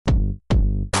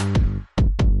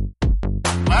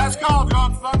last call,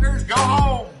 John Thunders. Go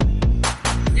home.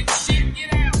 Get shit,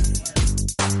 get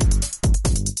out.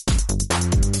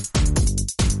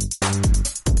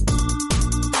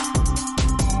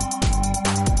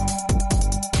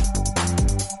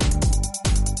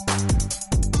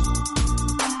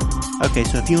 Okay,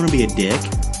 so if you want to be a dick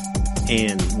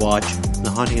and watch The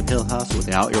Haunting of Hill House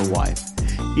without your wife,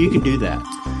 you can do that.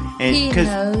 And He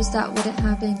knows that wouldn't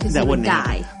happen because he would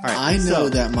die. All right, I know so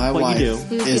that my what wife you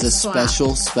do, is a slapped.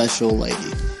 special lady.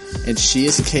 And she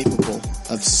is capable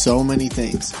of so many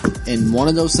things. And one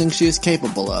of those things she is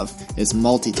capable of is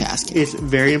multitasking. it's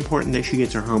very important that she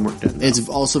gets her homework done. though. It's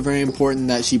also very important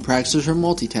that she practices her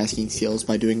multitasking skills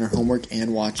by doing her homework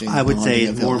and watching. I would The say Haunting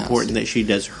it's of more Hill House. important that she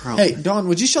does her homework. Hey, Dawn,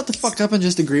 would you shut the fuck up and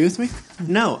just agree with me?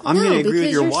 No, I'm No, going to agree with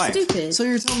because your you're wife. stupid. So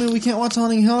you're telling me we can't watch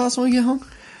Haunting of Hill House when we get home?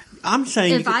 I'm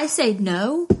saying If I say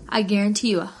no, I guarantee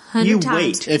you 100 You times.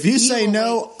 wait. If you say will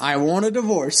no, I want a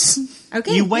divorce. wait.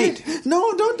 Okay. you wait.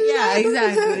 No, don't do Yeah, that. Don't do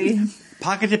that. exactly.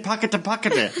 Pocket it, pocket it,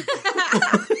 pocket it.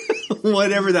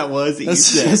 Whatever that was that you That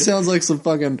said. sounds like some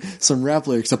rap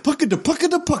lyrics. Puckada,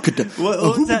 puckada, puckada. What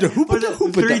was that? Hoopada, Was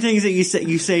it three things that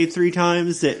you say 3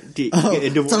 times that get a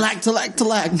divorce? Talack, talack,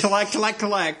 talack. Talack,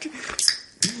 talack.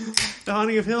 The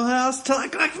Haunting of Hill House.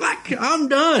 Talack, talack, talack. I'm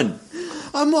done.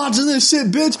 I'm watching this shit,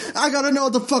 bitch. I gotta know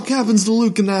what the fuck happens to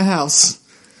Luke in that house.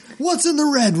 What's in the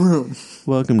red room?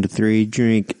 Welcome to 3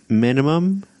 Drink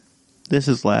Minimum. This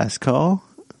is Last Call.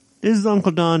 This is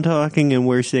Uncle Don talking, and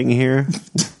we're sitting here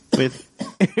with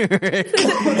Eric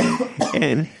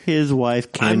and his wife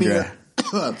I'm Kendra. here.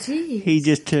 Jeez. He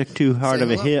just took too hard Say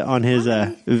of a hello. hit on his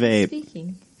vape.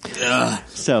 Speaking.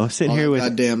 So sitting here with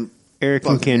goddamn Eric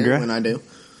and fucking hair Kendra. when I do.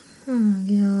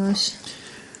 Oh, gosh.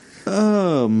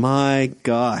 Oh my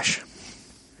gosh!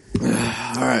 All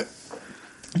right.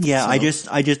 Yeah, So-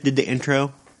 I just did the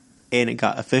intro, and it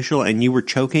got official, and you were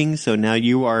choking, so now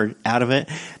you are out of it.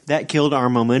 That killed our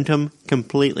momentum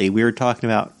completely. We were just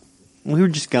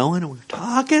going, and we were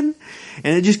talking,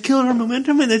 and it just killed our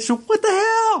momentum, and it's, what the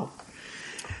hell?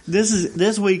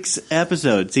 This week's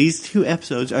episodes, these 2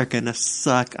 episodes are gonna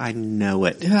suck, I know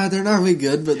it. Yeah, they're not really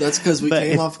good, but that's because we But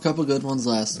came if- off a couple good ones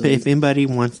last But week. if anybody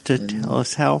wants to tell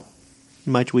us how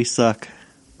much we suck,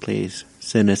 please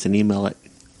send us an email at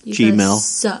You Gmail. guys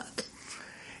suck.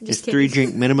 It's Just kidding.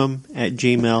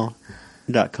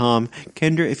 3drinkminimum@gmail.com.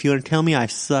 Kendra, if you want to tell me I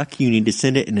suck, you need to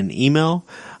send it in an email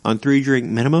on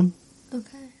 3drinkminimum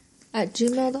Okay. At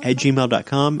gmail.com? at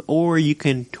gmail.com, or you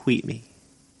can tweet me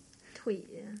Tweet,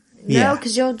 yeah. Yeah. No,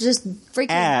 because you'll just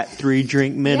freaking... at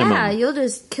 3drinkminimum. Yeah, you'll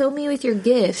just kill me with your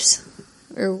gifts.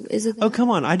 Or is it that? Oh, come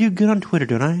on. I do good on Twitter,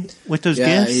 don't I? With those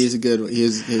yeah, gifts? he's a good one.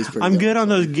 He's pretty I'm good on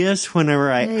those gifts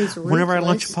whenever I Yeah, he's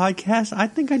launch a podcast. I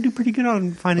think I do pretty good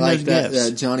on finding Like those that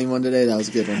gifts. Johnny one today, that was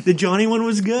a good one. The Johnny one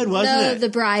was good, wasn't No, it? the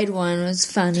bride one was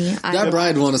funny. That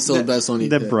bride one is still the best one he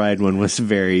The did. bride one was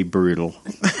very brutal.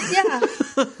 Yeah.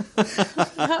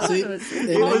 See,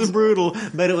 It was brutal,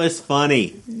 but it was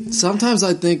funny. sometimes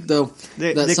I think, though,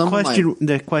 that The some of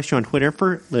my... question on Twitter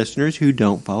for listeners who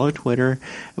don't follow Twitter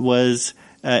was,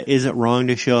 is it wrong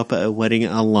to show up at a wedding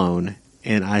alone?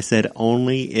 And I said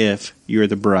only if you're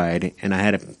the bride, and I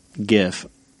had a gif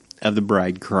of the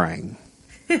bride crying.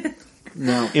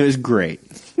 No, It was great.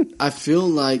 I feel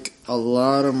like a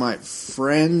lot of my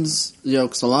friends,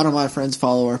 because a lot of my friends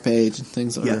follow our page and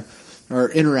things Yeah. or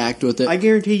interact with it. I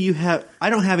guarantee you have. I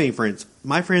don't have any friends.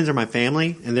 My friends are my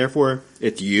family, and therefore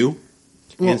it's you.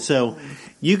 Well- and so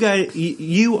you guys,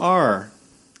 you are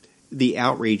the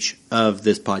outreach of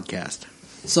this podcast.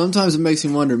 Sometimes it makes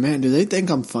me wonder, man, do they think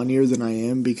I'm funnier than I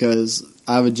am? Because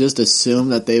I would just assume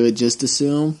that they would just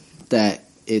assume that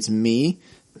it's me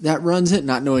that runs it,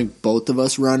 not knowing both of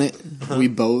us run it. We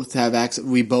both have access.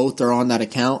 We both are on that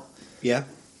account. Yeah.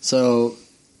 So,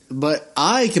 but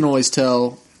I can always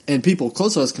tell, and people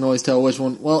close to us can always tell which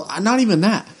one. Well, not even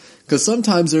that, because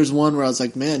sometimes there's one where I was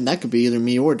like, man, that could be either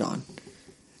me or Don.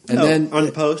 And then on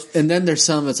the post. and then there's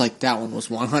some that's like, that one was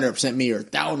 100% me, or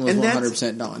that one was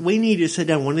 100% Don. We need to sit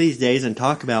down one of these days and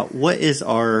talk about what is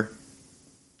our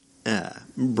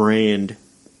brand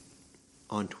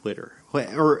on Twitter.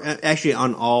 Or actually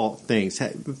on all things.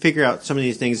 Figure out some of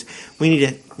these things. We need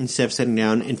to, instead of sitting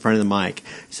down in front of the mic,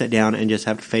 sit down and just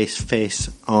have to face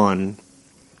on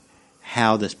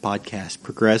how this podcast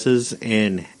progresses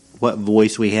and what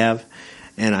voice we have.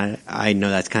 And I know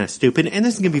that's kind of stupid. And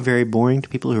this is going to be very boring to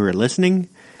people who are listening.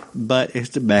 But it's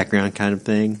the background kind of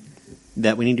thing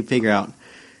that we need to figure out.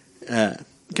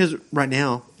 Because right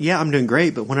now, yeah, I'm doing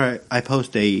great. But when I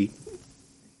post a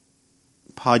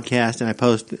podcast and I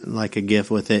post like a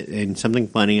GIF with it and something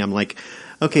funny, I'm like,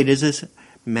 okay, does this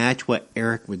match what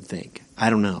Eric would think? I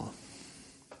don't know.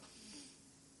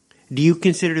 Do you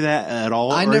consider that at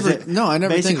all? I Or is never- it no, I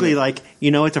never think of Basically, it. like,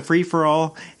 it's a free for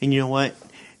all, and you know what?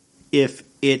 If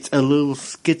it's a little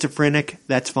schizophrenic,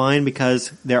 that's fine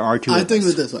because there are two. I of think of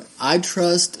us. it this way. I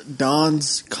trust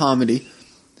Don's comedy.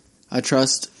 I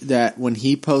trust that when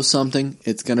he posts something,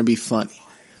 it's going to be funny.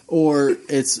 Or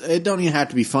it don't even have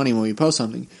to be funny when we post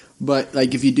something. But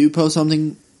like if you do post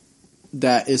something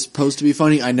that is supposed to be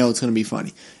funny, I know it's going to be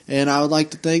funny. And I would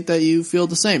like to think that you feel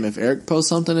the same. If Eric posts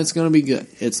something, it's going to be good.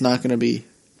 It's not going to be.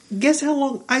 Guess how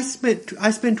long I spent?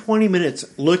 I spent 20 minutes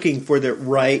looking for the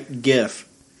right GIF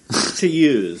to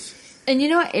use. And you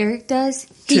know what Eric does?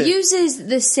 He To- uses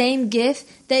the same GIF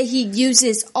that he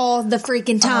uses all the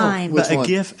freaking time. Which But one?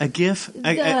 a GIF,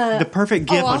 the perfect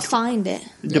GIF I'll on find it.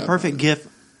 the perfect GIF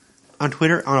on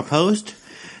Twitter on a post.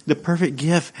 The perfect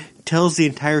GIF tells the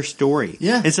entire story.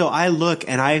 Yeah. And so I look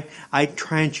and I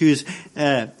try and choose.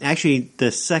 Actually,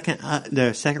 the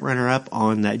second runner up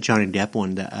on that Johnny Depp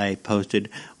one that I posted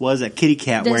was a kitty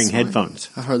cat This wearing one. headphones.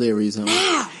 I hardly ever use that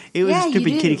one. It was Yeah, a you stupid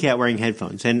do. kitty cat wearing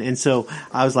headphones, and so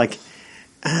I was like,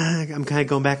 I'm kind of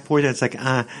going back and forth. And it's like,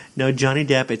 no, Johnny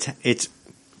Depp.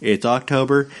 It's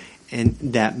October, and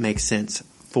that makes sense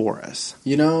for us.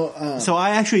 You know, So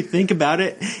I actually think about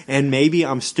it, and maybe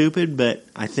I'm stupid, but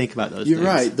I think about those. you're things.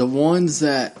 right. The ones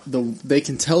that they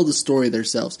can tell the story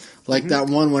themselves. Like that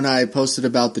one when I posted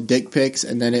about the dick pics,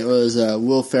 and then it was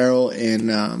Will Ferrell in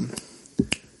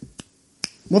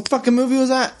what fucking movie was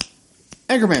that?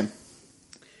 Anchorman.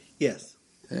 Yes.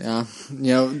 Yeah,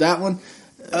 you know that one.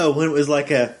 Oh, when it was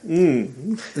like a.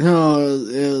 No,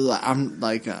 I'm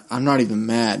not even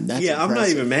mad. That's Yeah, I'm not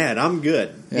impressive. even mad. I'm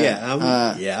good.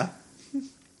 Yeah. Yeah.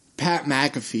 Pat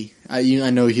McAfee. I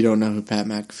know you don't know who Pat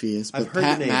McAfee is, but I've heard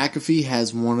Pat the name. McAfee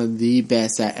has one of the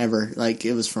best that ever. Like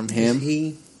it was from him. Is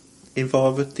he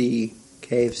involved with the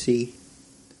KFC?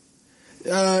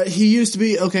 He used to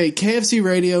be okay. KFC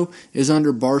Radio is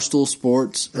under Barstool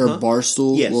Sports or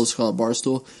Barstool. Yes. We'll just call it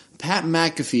Barstool. Pat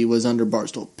McAfee was under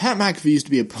Barstool. Pat McAfee used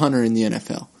to be a punter in the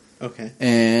NFL, Okay.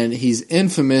 and he's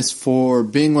infamous for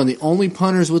being one of the only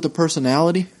punters with a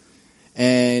personality.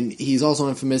 And he's also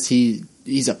infamous.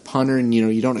 He's a punter, and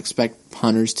you don't expect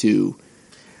punters to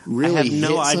really I have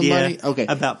no hit idea somebody. Okay,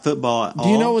 about football at all.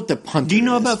 do you know what the punter? Do you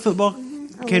know is? about football,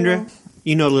 Kendra? little.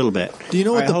 You know a little bit. Do you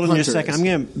know what All right, the hold on just a punter second. is?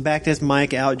 I'm going to back this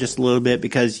mic out just a little bit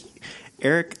because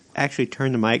Eric actually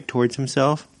turned the mic towards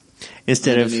himself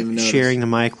instead I of didn't even notice. sharing the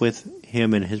mic with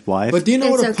him and his wife. But do you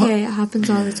know It's what a punter? okay. It happens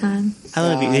all the time. I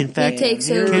love you. In God fact, He takes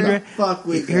Here over. the Kendra, fuck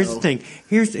we here's go. the thing.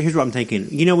 Here's what I'm thinking.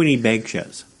 We need bank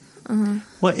shows.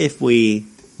 What if we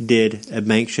did a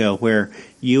bank show where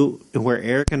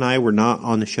Eric and I were not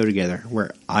on the show together,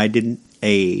 where I did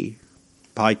a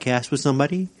podcast with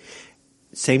somebody,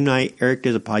 same night Eric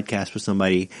does a podcast with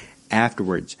somebody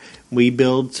afterwards. We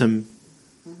build some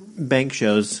bank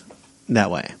shows that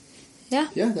way. Yeah.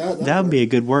 Yeah, That would be a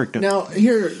good work. Now,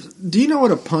 here, do you know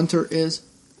what a punter is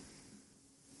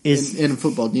Is in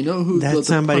football? Do you know who that the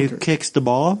somebody who punter? kicks the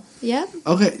ball? Yep.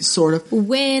 Okay, sort of.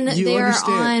 When You they're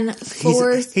understand. on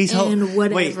fourth and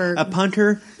whatever. Wait, a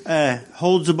punter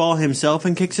holds the ball himself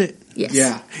and kicks it? yes.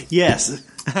 Yeah, Yes.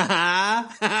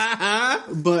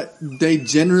 but they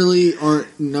generally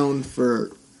aren't known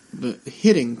for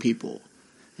hitting people.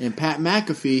 And Pat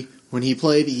McAfee, when he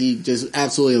played, he just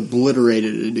absolutely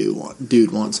obliterated a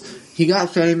dude once. He got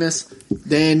famous.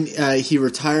 Then he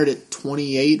retired at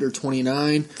 28 or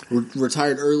 29.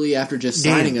 Retired early after just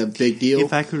Damn. signing a big deal.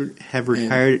 If I could have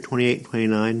retired at 28,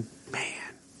 29, man.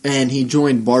 And he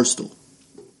joined Barstool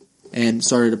and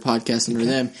started a podcast under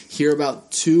them. Here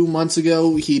about 2 months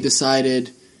ago, he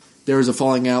decided there was a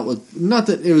falling out with, not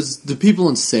that it was the people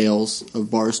in sales of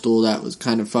Barstool that was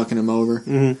kind of fucking him over.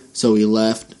 Mhm. So he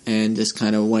left and just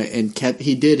kind of went and kept,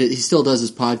 he did it, he still does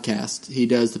his podcast. He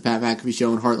does the Pat McAfee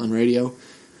Show on Heartland Radio,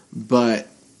 but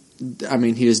I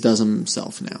mean, he just does them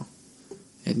himself now.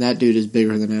 And that dude is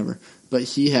bigger than ever. But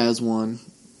he has one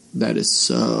that is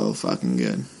so fucking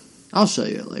good. I'll show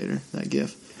you it later, that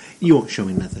GIF. You won't show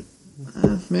me nothing.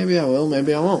 Maybe I will,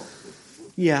 maybe I won't.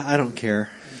 Yeah, I don't care.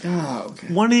 Oh,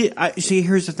 okay. See,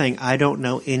 here's the thing. I don't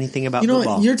know anything about You know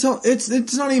football. what? You're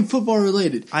it's not even football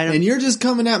related, I don't- and you're just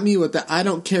coming at me with the I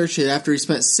don't care shit after he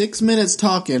spent 6 minutes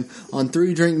talking on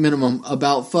 3 drink minimum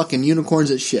about fucking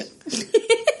unicorns and shit.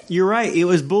 You're right. It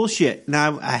was bullshit. And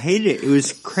I hated it. It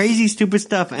was crazy, stupid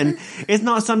stuff. And it's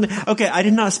not something. Okay, I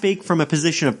did not speak from a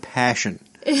position of passion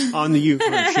on the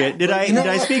unicorn shit. Did I? You know Did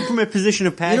I what? speak from a position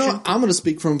of You passion? know what? I'm going to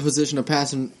speak from a position of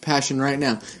passion right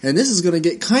now, and this is going to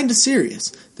get kind of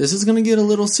serious. This is going to get a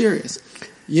little serious.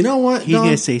 You know what, He's Don?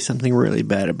 going to say something really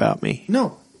bad about me.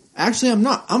 No. Actually, I'm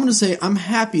not. I'm going to say I'm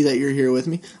happy that you're here with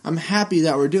me. I'm happy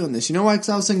that we're doing this. You know why? Because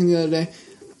I was thinking the other day,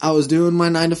 I was doing my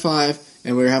 9 to 5,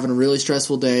 and we were having a really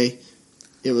stressful day.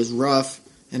 It was rough,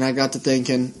 and I got to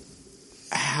thinking,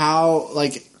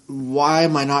 why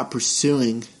am I not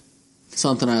pursuing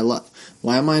something I love?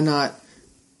 Why am I not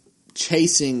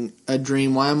chasing a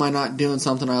dream? Why am I not doing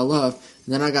something I love?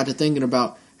 And then I got to thinking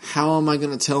about, how am I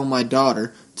going to tell my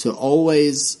daughter to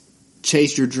always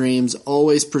chase your dreams,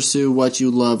 always pursue what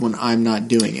you love when I'm not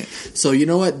doing it? So you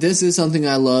know what? This is something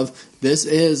I love. This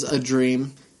is a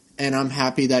dream, and I'm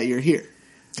happy that you're here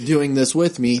doing this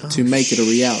with me to make it a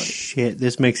reality. Shit,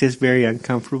 this makes us very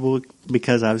uncomfortable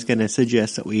because I was going to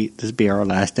suggest that this be our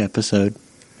last episode.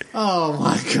 Oh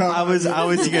my god! I was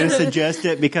going to suggest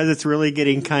it because it's really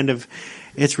getting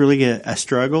it's really a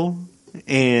struggle,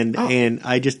 and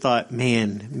I just thought,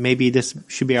 man, maybe this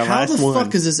should be our last one. How the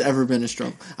fuck has this ever been a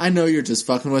struggle? I know you're just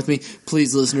fucking with me.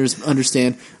 Please, listeners,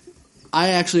 understand.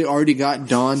 I actually already got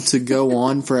Don to go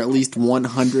on for at least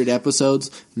 100 episodes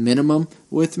minimum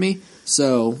with me.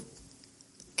 So,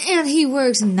 And he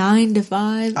works 9 to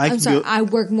 5. I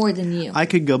work more than you. I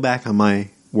could go back on my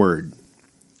word.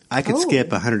 I could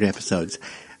skip 100 episodes.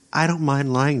 I don't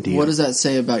mind lying to you. What does that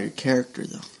say about your character,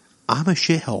 though? I'm a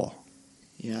shithole.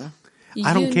 Yeah?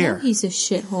 I don't care. He's a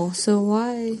shithole, so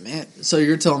why? Man, so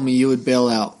you're telling me you would bail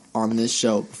out on this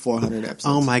show before 100 episodes?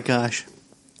 Oh my gosh.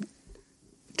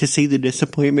 To see the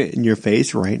disappointment in your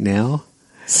face right now,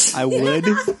 I would.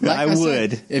 I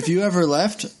would. Said, if you ever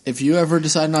left, if you ever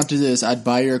decide not to do this, I'd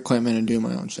buy your equipment and do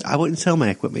my own show. I wouldn't sell my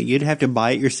equipment. You'd have to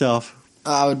buy it yourself.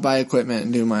 I would buy equipment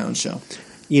and do my own show.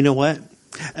 You know what?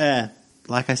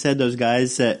 Like I said, those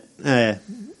guys that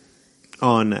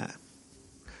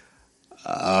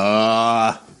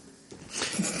all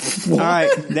right,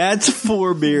 that's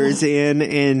 4 beers in,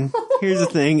 and here's the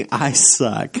thing, I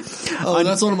suck.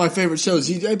 That's one of my favorite shows.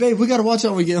 Hey, babe, we got to watch that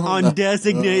when we get home. On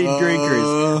Designated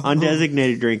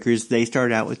Drinkers, they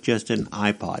started out with just an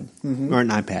iPod, or an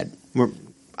iPad, or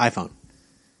iPhone,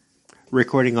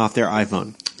 recording off their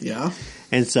iPhone. Yeah.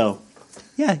 And so,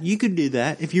 yeah, you could do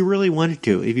that if you really wanted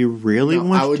to. If you really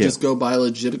wanted to. I would just go buy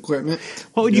legit equipment.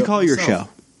 What would you call your show?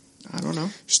 I don't know.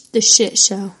 The shit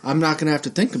show. I'm not going to have to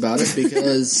think about it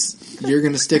because you're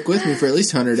going to stick with me for at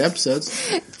least 100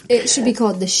 episodes. It should be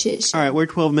called the shit show. All right, we're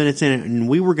 12 minutes in, and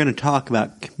we were going to talk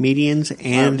about comedians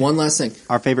and one last thing.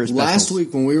 Our favorite specials. Last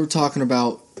week when we were talking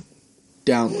about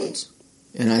downloads,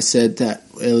 and I said that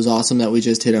it was awesome that we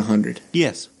just hit 100.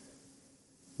 Yes.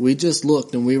 We just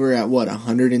looked, and we were at,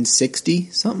 160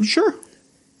 something? Sure.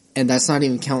 And that's not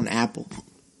even counting Apple.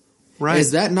 Right.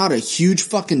 Is that not a huge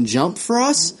fucking jump for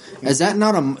us? I saw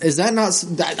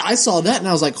that and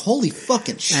I was like, holy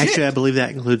fucking shit. Actually, I believe that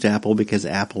includes Apple because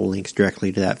Apple links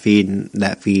directly to that feed, and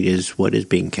that feed is what is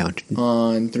being counted.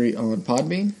 On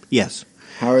Podbean? Yes.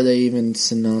 How are they even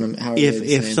synonymous?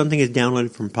 If something is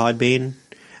downloaded from Podbean,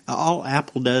 all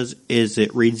Apple does is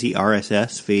it reads the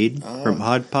RSS feed from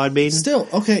Podbean. Still,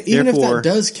 okay, even if that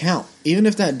does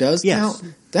count,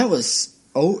 that was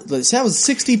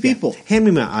 60 people. Yeah. Hand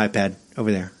me my iPad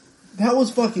over there. That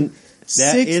was fucking 60.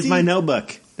 That is my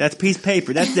notebook. That's a piece of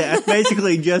paper. That's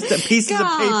basically just a piece of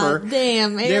paper.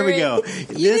 Damn, Eric. There we go.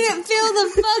 You didn't feel the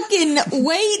fucking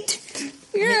weight.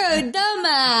 You're a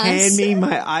dumbass. Hand me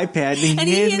my iPad and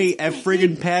hand me a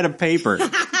friggin' pad of paper.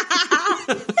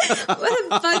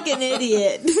 What a fucking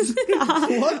idiot.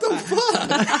 What the fuck?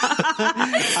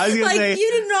 I was gonna say,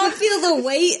 you did not feel the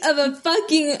weight of a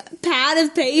fucking pad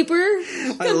of paper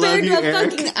compared to a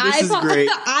fucking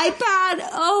iPad.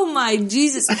 Oh my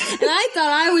Jesus. And I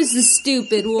thought I was the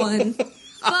stupid one.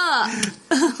 Fuck.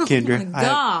 Kendra, oh my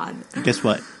God. Guess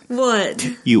what? What?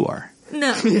 You are.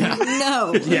 No.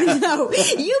 No.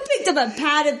 You picked up a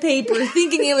pad of paper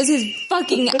thinking it was his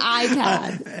fucking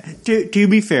iPad. To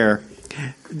be fair,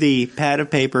 the pad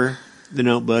of paper, the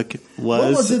notebook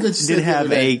did have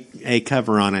a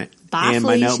cover on it. And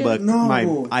my notebook, my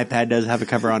iPad does have a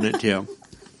cover on it too.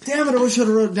 Damn it, I wish I would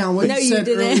have wrote it down. What no, you said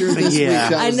earlier this week.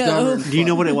 I know. Do you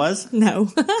know what it was? No.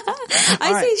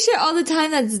 I say shit all the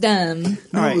time that's dumb.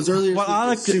 All right. It was earlier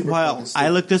I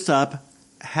looked this up.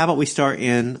 How about we start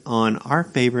in on our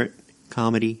favorite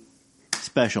comedy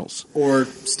specials? Or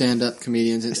stand-up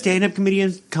comedians. Stand-up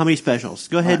comedians, comedy specials.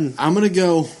 Go ahead and... I'm going to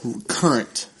go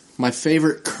current. My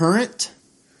favorite current...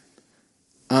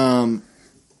 I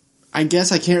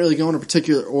guess I can't really go in a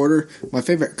particular order. My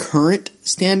favorite current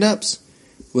stand-ups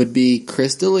would be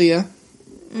Chris D'Elia,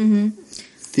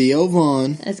 Theo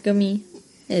Vaughn. That's gonna me.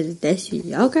 Is this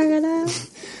your crocodile?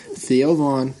 Theo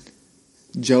Vaughn,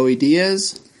 Joey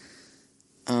Diaz.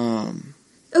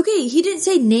 Okay, he didn't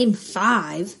say name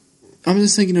 5. I'm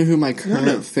just thinking of who my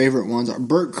current favorite ones are.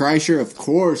 Bert Kreischer, of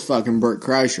course, fucking Bert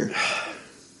Kreischer.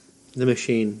 The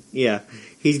Machine. Yeah,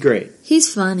 he's great.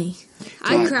 He's funny.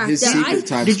 I cracked up.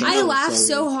 I laughed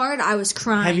so so hard I was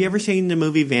crying. Have you ever seen the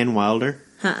movie Van Wilder?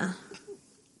 Huh.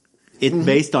 It's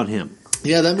based on him.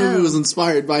 Yeah, that movie was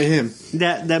inspired by him.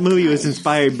 That movie was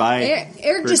inspired by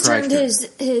Eric just turned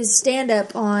his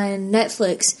stand-up on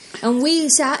Netflix, and we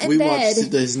sat in bed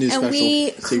watched his new and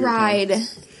we special, cried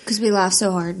because we laughed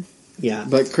so hard. Yeah.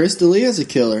 But Chris D'Elia's a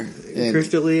killer. And Chris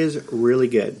D'Elia is really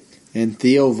good. And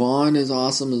Theo Vaughn is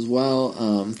awesome as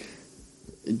well.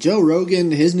 Joe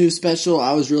Rogan, his new special,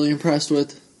 I was really impressed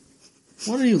with.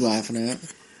 What are you laughing at?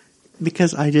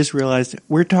 Because I just realized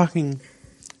we're talking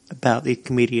about these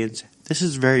comedians. This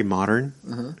is very modern.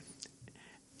 Uh-huh.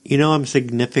 You know, I'm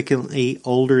significantly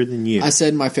older than you. I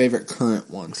said my favorite current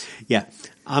ones. Yeah.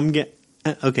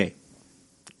 Okay.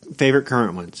 Favorite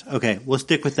current ones. Okay, we'll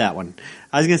stick with that one.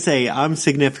 I was going to say, I'm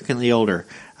significantly older.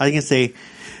 I was going to say,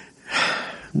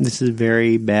 this is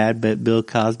very bad, but Bill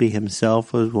Cosby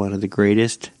himself was one of the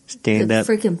greatest stand-up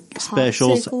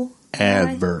specials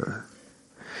ever.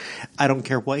 I don't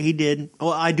care what he did.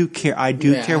 Well, I do care. I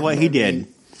do care what he did.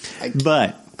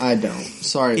 But I don't.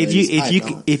 Sorry,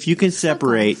 if you can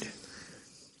separate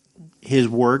his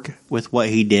work with what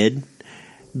he did,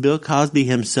 Bill Cosby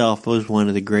himself was one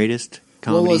of the greatest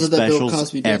comedy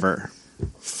specials ever.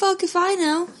 Fuck if I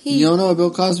know. You don't know what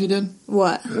Bill Cosby did?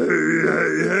 What?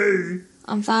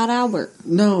 I'm Fat Albert.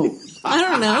 No. I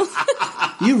don't know.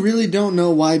 You really don't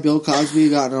know why Bill Cosby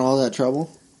got in all that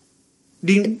trouble?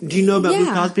 Do you know about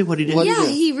Bill Cosby? What he did?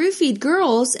 He roofied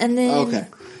girls and then... Okay.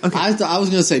 I was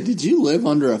going to say, did you live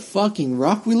under a fucking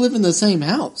rock? We live in the same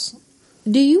house.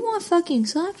 Do you want fucking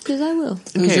slapped? Because I will.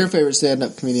 Who's your favorite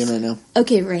stand-up comedian right now?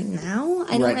 Okay, right now?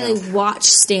 I don't really watch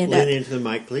stand-up. Lean into the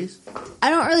mic, please. I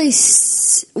don't really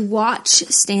watch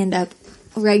stand-up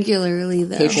regularly,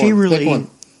 though. She really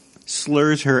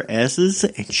slurs her S's,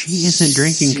 and she isn't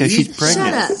drinking because she's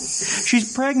pregnant. Shut up.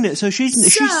 She's pregnant, so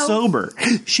she's sober.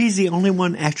 She's the only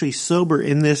one actually sober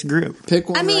in this group. Pick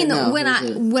one. I mean,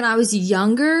 when I was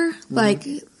younger, like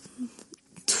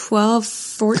 12,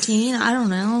 14, I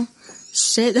don't know.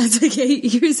 Shit, that's like 8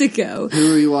 years ago.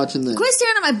 Who were you watching then? Quit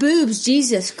staring at my boobs,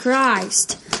 Jesus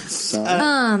Christ.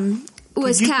 Sorry.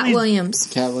 Was Cat Williams.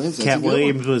 Cat Williams. Cat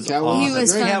Williams was awesome. He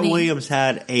was funny. Cat Williams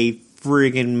had a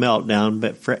friggin' meltdown,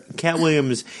 but Cat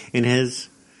Williams in his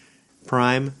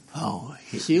prime,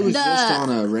 he was just on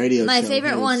a radio show. My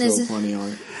favorite one is funny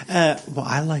on it. What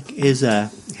I like is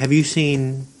have you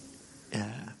seen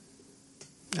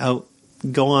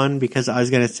go on, because I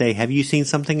was going to say, have you seen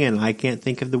something and I can't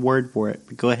think of the word for it,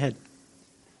 but go ahead.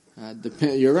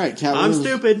 You're right. I'm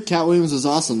stupid. Cat Williams was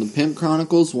awesome. The Pimp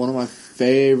Chronicles, one of my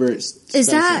favorites. Is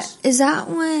that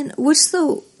when? What's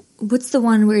the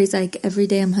one where he's like, every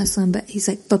day I'm hustling, but he's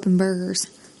like flipping burgers?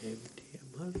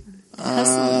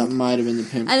 Might have been the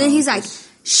Pimp. And then he's like,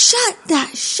 shut that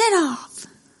shit off.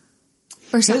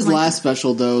 Or his last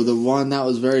special, though, the one that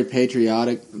was very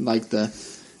patriotic, like the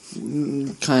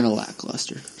kind of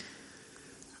lackluster.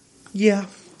 Yeah.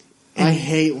 I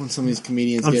hate when some of these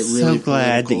comedians get really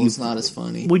glad political. It's not as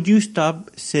funny. Would you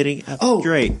stop sitting up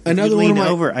straight? Another one lean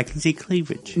over, I can see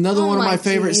cleavage. Another one of my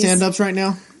favorite stand-ups right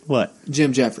now. What?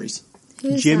 Jim Jeffries.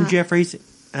 Jim Jeffries.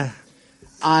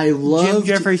 Jim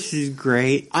Jeffries is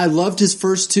great. I loved his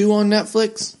first two on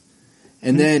Netflix,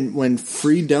 and then when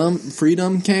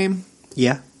Freedom came,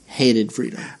 hated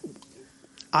Freedom.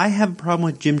 I have a problem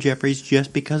with Jim Jeffries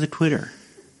just because of Twitter.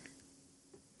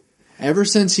 Ever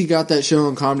since he got that show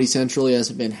on Comedy Central, he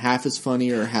hasn't been half as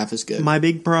funny or half as good. My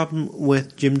big problem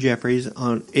with Jim Jeffries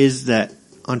is that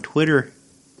on Twitter,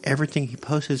 everything he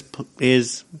posts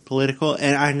is political,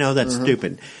 and I know that's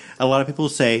stupid. A lot of people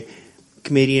say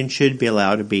comedians should be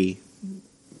allowed to be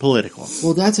political.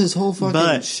 Well, that's his whole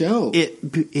fucking show.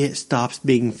 It stops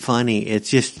being funny. It's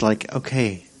just like,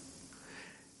 okay,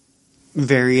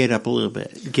 vary it up a little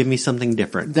bit. Give me something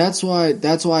different. That's why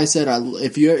I said,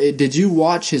 did you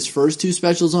watch his first two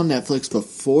specials on Netflix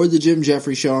before the Jim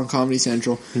Jeffries show on Comedy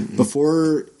Central? Mm-mm.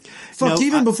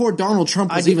 Before Donald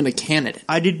Trump was even a candidate.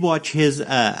 I did watch his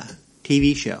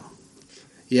TV show.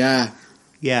 Yeah.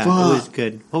 Yeah, Fuck. It was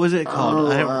good. What was it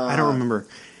called? I don't remember.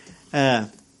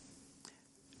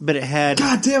 But it had...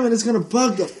 God damn it, it's going to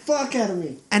bug the fuck out of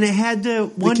me. And it had the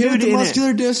one dude in it. The kid with the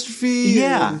muscular dystrophy.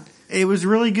 Yeah. It was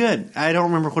really good. I don't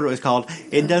remember what it was called.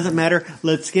 It doesn't matter.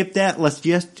 Let's skip that. Let's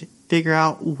just figure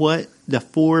out what the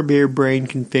 4-Beer Brain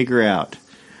can figure out.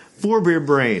 4-Beer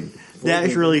Brain.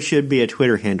 That really should be a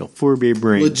Twitter handle. 4-Beer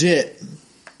Brain. Legit.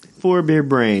 4-Beer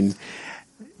Brain.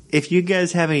 If you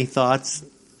guys have any thoughts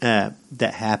that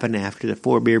happen after the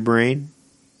 4-Beer Brain,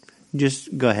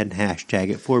 just go ahead and hashtag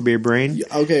it 4-Beer Brain.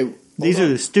 Okay. These are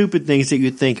the stupid things that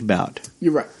you think about.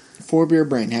 You're right.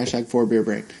 4beerbrain. Hashtag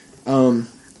 4beerbrain.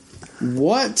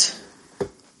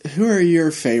 Who are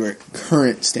your favorite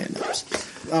current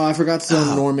stand-ups? Oh, I forgot to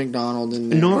throw Norm Macdonald in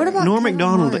there. Norm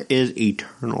Macdonald is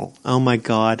eternal. Oh my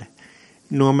God.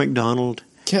 Norm Macdonald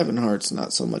Kevin Hart's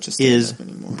not so much a is stand-up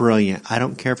anymore. brilliant. I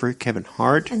don't care for Kevin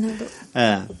Hart. I know,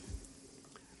 but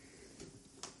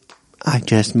I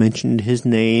just mentioned his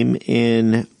name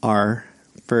in our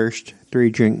first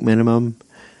 3-drink minimum.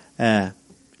 Anthony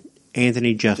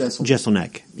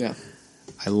Jeselnik. Yeah.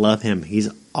 I love him. He's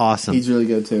awesome. He's really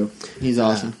good, too. He's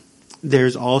awesome.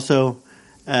 There's also,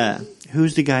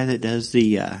 who's the guy that does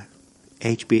the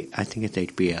HBO, I think it's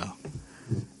HBO,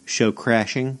 show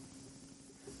Crashing?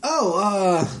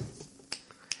 Oh,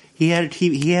 He had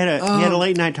a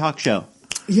late night talk show.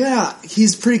 yeah,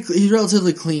 he's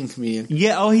relatively clean comedian.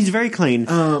 Yeah, he's very clean,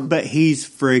 but he's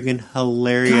friggin'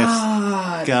 hilarious.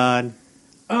 God.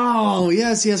 Oh,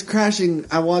 yes, Crashing.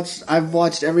 I've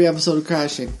watched every episode of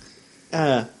Crashing.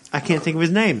 I can't think of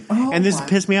his name, and this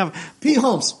pissed me off. Pete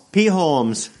Holmes. Pete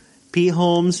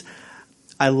Holmes.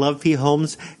 I love Pete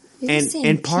Holmes.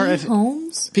 And part of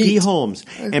Holmes? Pete Holmes,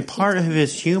 and part of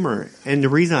his humor, and the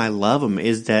reason I love him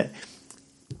is that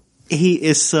he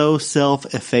is so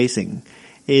self-effacing.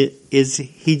 He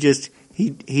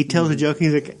tells a joke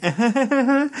and he's like,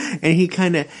 and he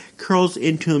kind of curls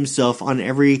into himself on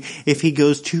if he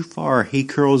goes too far, he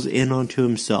curls in onto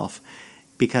himself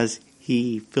because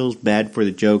he feels bad for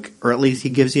the joke, or at least he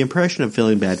gives the impression of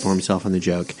feeling bad for himself on the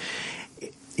joke.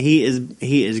 He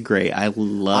is great. I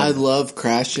love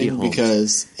Crashing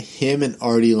because him and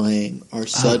Artie Lang are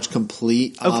such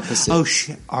complete opposites. Oh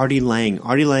shit, Artie Lang.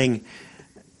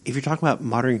 If you're talking about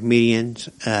modern comedians,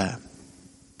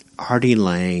 Artie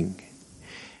Lang,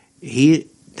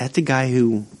 that's a guy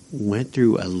who went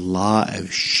through a lot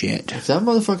of shit. If that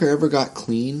motherfucker ever got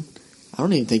clean, I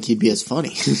don't even think he'd be as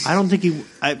funny. I don't think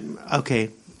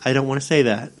okay, I don't want to say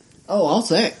that. Oh, I'll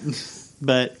say it.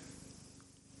 But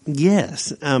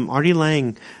yes, Artie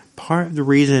Lang, part of the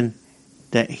reason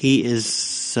that he is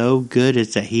so good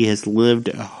is that he has lived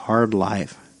a hard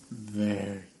life.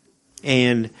 Very.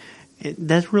 And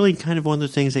that's really kind of one of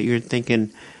those things that you're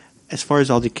thinking, as far as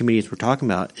all the comedians we're talking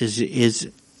about,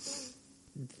 is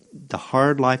the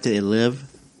hard life that they live.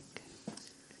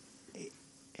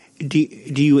 Do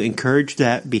you encourage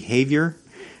that behavior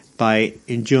by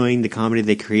enjoying the comedy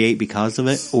they create because of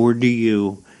it, or do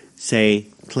you say,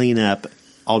 clean up,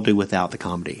 I'll do without the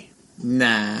comedy?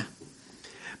 Nah.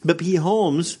 But Pete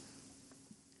Holmes,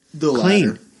 The clean.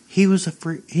 latter. He was a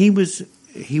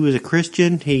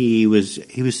Christian. He was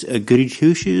a goody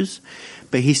two shoes,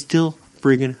 but he's still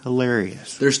friggin'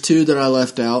 hilarious. There's two that I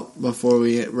left out before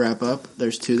we wrap up.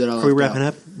 There's two that I left out. Are we wrapping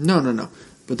up? No.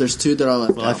 But there's two that I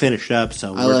left out. Well, I finished up,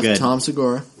 so I we're left good. Tom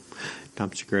Segura.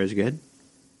 Tom Segura is good.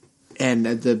 And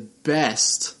the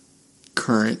best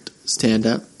current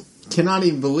stand-up, cannot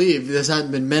even believe this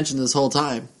hadn't been mentioned this whole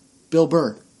time, Bill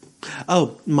Burr.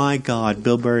 Oh my God,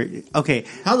 Bill Burr. Okay,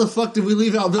 How the fuck did we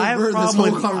leave out Bill Burr in this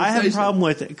whole conversation? I have a problem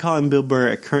with calling Bill Burr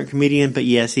a current comedian, but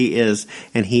yes, he is,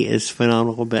 and he is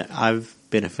phenomenal. But I've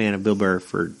been a fan of Bill Burr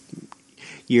for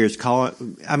years. All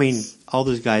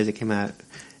those guys that came out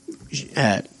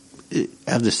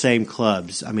of the same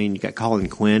clubs. I mean, you got Colin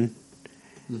Quinn.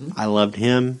 Mm-hmm. I loved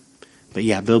him, but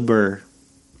yeah, Bill Burr,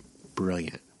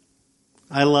 brilliant.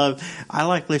 I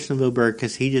like listening to Bill Burr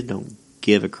because he just don't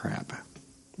give a crap.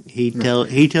 He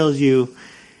tells you.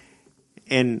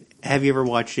 And have you ever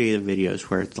watched any of the videos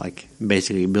where it's like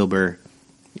basically Bill Burr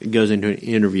goes into an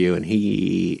interview and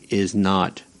he is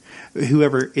not,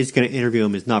 whoever is going to interview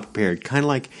him is not prepared. Kind of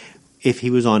like if he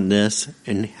was on this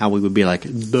and how we would be like,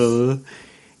 duh,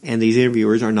 and these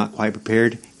interviewers are not quite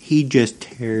prepared. He just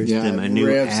tears them a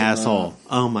new asshole.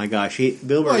 Oh my gosh,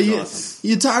 Bill Burr is awesome.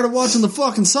 You tired of watching the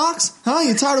fucking Sox? Huh?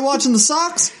 You tired of watching the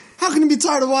Sox? How can you be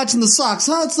tired of watching the Sox?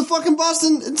 Huh? It's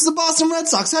the Boston Red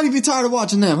Sox. How do you be tired of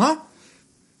watching them? Huh?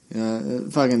 Yeah,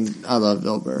 I love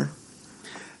Bill Burr.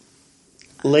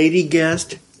 Lady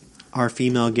guest, our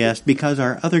female guest, because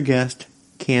our other guest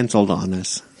canceled on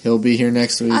us. He'll be here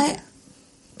next week.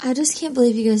 I just can't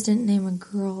believe you guys didn't name a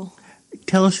girl.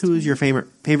 Tell us who is your favorite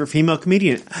female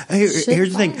comedian. Here's the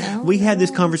thing. We had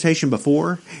this conversation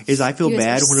before, is I feel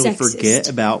bad when we forget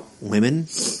about women.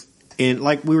 And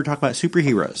like we were talking about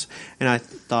superheroes, and I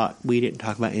thought we didn't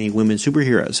talk about any women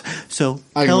superheroes. So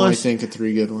I can only think of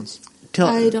 3 good ones.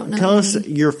 I don't know. Tell us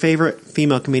your favorite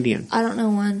female comedian. I don't know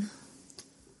one.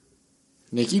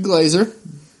 Nikki Glaser.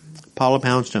 Paula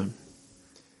Poundstone.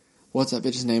 What's that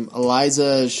bitch's name?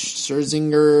 Eliza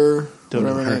Scherzinger. Don't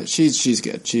know whatever. her. She's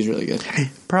good. She's really good.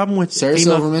 Problem with Sarah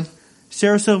Silverman.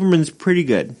 Sarah Silverman's pretty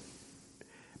good.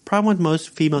 Problem with most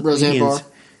female Roseanne comedians.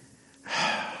 Barr.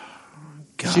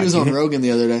 God. She was on Rogan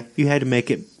the other day. You had to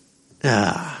make it.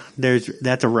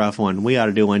 That's a rough one. We ought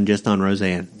to do one just on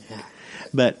Roseanne. Yeah.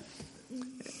 But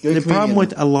the problem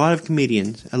with a lot of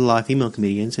comedians, a lot of female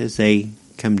comedians, is they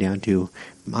come down to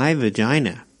my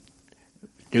vagina.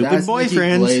 Stupid That's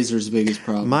boyfriends. Nikki Glazer's biggest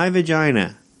problem. My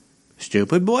vagina.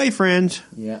 Stupid boyfriends.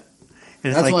 Yeah.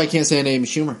 And That's why I can't stand Amy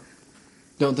Schumer.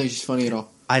 Don't think she's funny at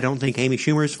all. I don't think Amy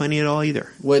Schumer is funny at all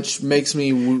either. Which makes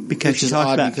me Because which she is talks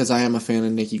odd about- because I am a fan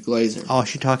of Nikki Glazer. All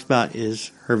she talks about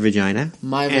is her vagina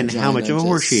My and vagina how much of a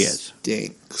whore just she is.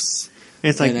 Stinks. And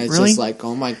it's like, and it's really? just like,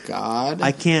 oh my god.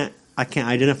 I can't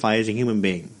identify as a human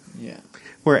being. Yeah.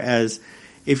 Whereas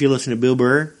if you listen to Bill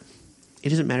Burr, it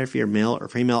doesn't matter if you're male or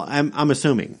female. I'm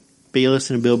assuming, but you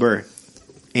listen to Bill Burr,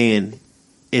 and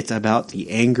it's about the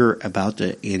anger, about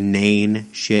the inane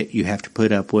shit you have to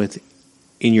put up with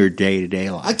in your day-to-day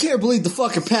life. I can't believe the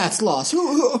fucking Pats lost. When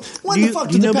Do the you- fuck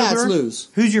do you did the know Bill Pats Burr? lose?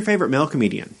 Who's your favorite male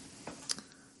comedian?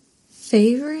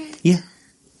 Favorite? Yeah.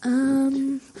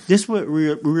 This is what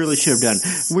we really should have done.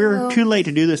 We're too late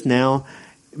to do this now,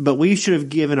 but we should have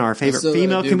given our favorite still gotta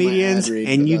female do my comedians, ad read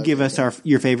and for you that. give us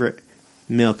your favorite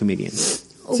male comedians.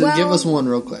 So give us one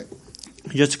real quick.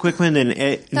 Just a quick one, then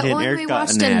The one Eric we got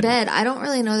watched an in ad. bed. I don't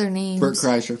really know their names. Bert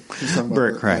Kreischer. He's talking about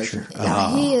Bert Kreischer.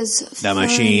 Yeah, he is the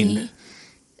machine.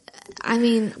 I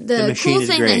mean, The the machine cool is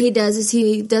thing great. that he does is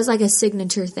he does like a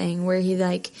signature thing where he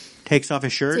like Takes off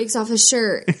his shirt. takes off his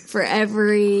shirt for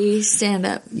every stand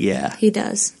up. Yeah. He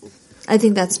does. I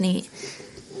think that's neat.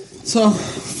 So,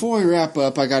 before we wrap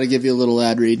up, I got to give you a little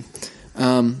ad read.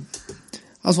 I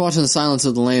was watching The Silence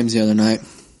of the Lambs the other night,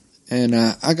 and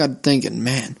I got thinking,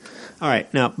 man. All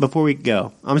right, now before we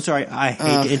go, I'm sorry, I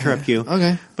hate to interrupt you.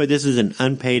 Okay. But this is an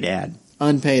unpaid ad.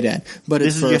 Unpaid ad. But This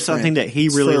it's is for just a friend. something that he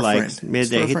It's really for a likes. friend. It's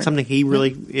for a It's friend. something he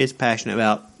really is passionate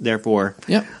about. Therefore,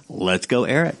 Yep. let's go,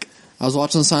 Eric. I was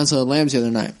watching The Silence of the Lambs the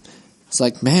other night. It's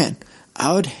like, man,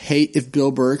 I would hate if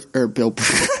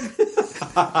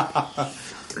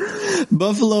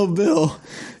Buffalo Bill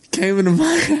came into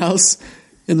my house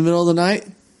in the middle of the night,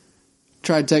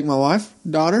 tried to take my wife,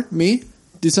 daughter, me,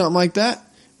 do something like that,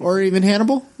 or even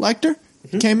Hannibal Lecter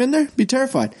came in there, be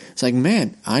terrified. It's like,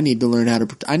 man, I need to learn how to.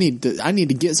 I need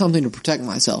to get something to protect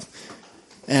myself,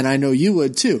 and I know you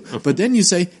would too. But then you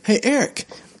say, hey, Eric,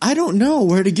 I don't know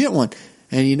where to get one,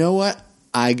 and you know what?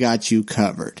 I got you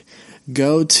covered.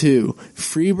 Go to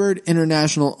Freebird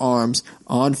International Arms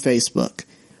on Facebook.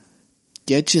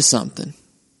 Get you something.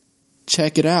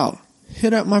 Check it out.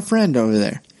 Hit up my friend over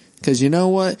there. Because you know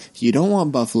what? You don't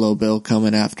want Buffalo Bill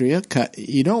coming after you.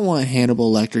 You don't want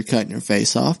Hannibal Lecter cutting your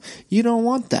face off. You don't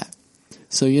want that.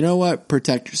 So you know what?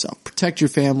 Protect yourself. Protect your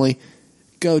family.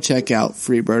 Go check out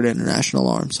Freebird International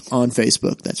Arms on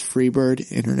Facebook. That's Freebird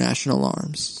International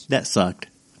Arms. That sucked.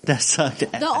 That sucked.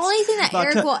 The only thing that I'll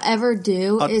Eric tell- will ever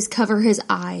do is cover his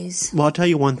eyes. Well, I'll tell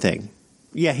you one thing.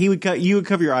 Yeah, you would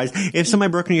cover your eyes. If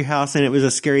somebody broke into your house and it was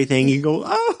a scary thing, you go,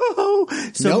 oh.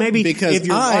 So Nope, maybe because if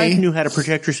your wife knew how to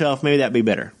protect herself, maybe that'd be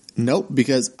better. Nope,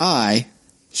 because I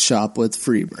shop with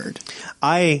Freebird.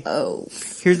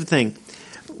 Here's the thing.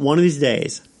 One of these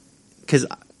days, because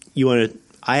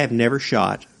I have never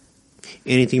shot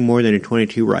anything more than a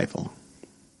 .22 rifle.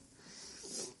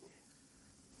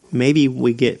 Maybe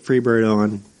we get Freebird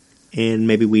on, and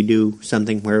maybe we do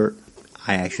something where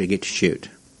I actually get to shoot.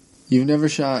 You've never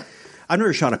shot... I've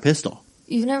never shot a pistol.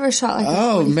 You've never shot like a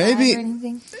Oh, 45 maybe- or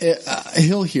anything?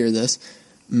 he'll hear this.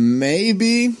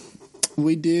 Maybe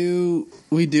we do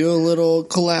a little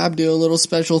collab, do a little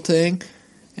special thing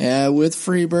with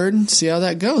Freebird and see how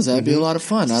that goes. That'd be a lot of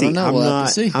fun. I don't know. We'll have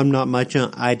to see. I'm not much.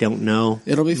 I don't know.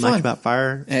 It'll be much fun. about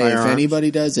Hey, if firearms.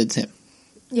 anybody does, it's him.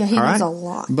 Yeah, he All knows right. a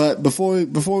lot. But before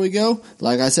we go,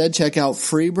 like I said, check out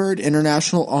Freebird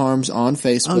International Arms on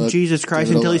Facebook. Oh, Jesus Christ,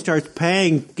 Give it a until he look. starts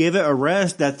paying, give it a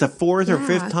rest. That's the fourth or Yeah,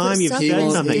 fifth put time you've something said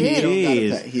in something.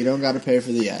 it. He don't got to pay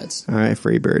for the ads All right,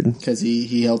 Freebird. because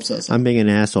he helps us. I'm being an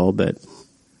asshole, but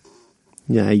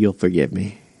yeah, you'll forgive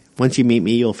me. Once you meet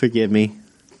me, you'll forgive me.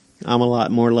 I'm a lot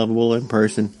more lovable in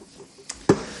person.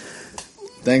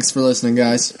 Thanks for listening,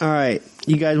 guys. All right,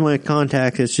 you guys want to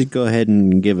contact us, just go ahead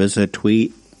and give us a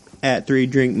tweet at 3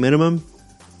 Drink Minimum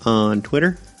on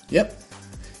Twitter. Yep.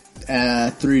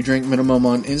 3 Drink Minimum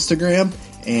on Instagram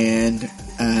and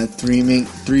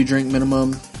 3 Drink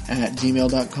Minimum at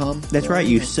gmail.com. That's right,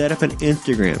 you set up an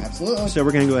Instagram. Absolutely. So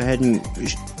we're going to go ahead and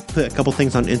put a couple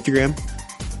things on Instagram.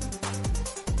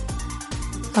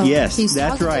 Oh, Yes, he's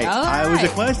that's talking right. about- I was a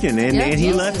Alright. question, and he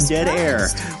Jesus left dead air.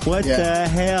 Christ. What Yeah. the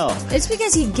hell? It's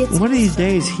because he gets One of these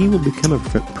days, he will become a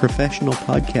professional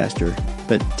podcaster,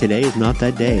 but today is not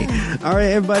that day. All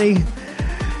right, everybody.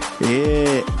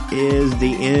 It is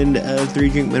the end of 3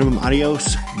 Drink Minimum.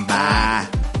 Adios. Bye.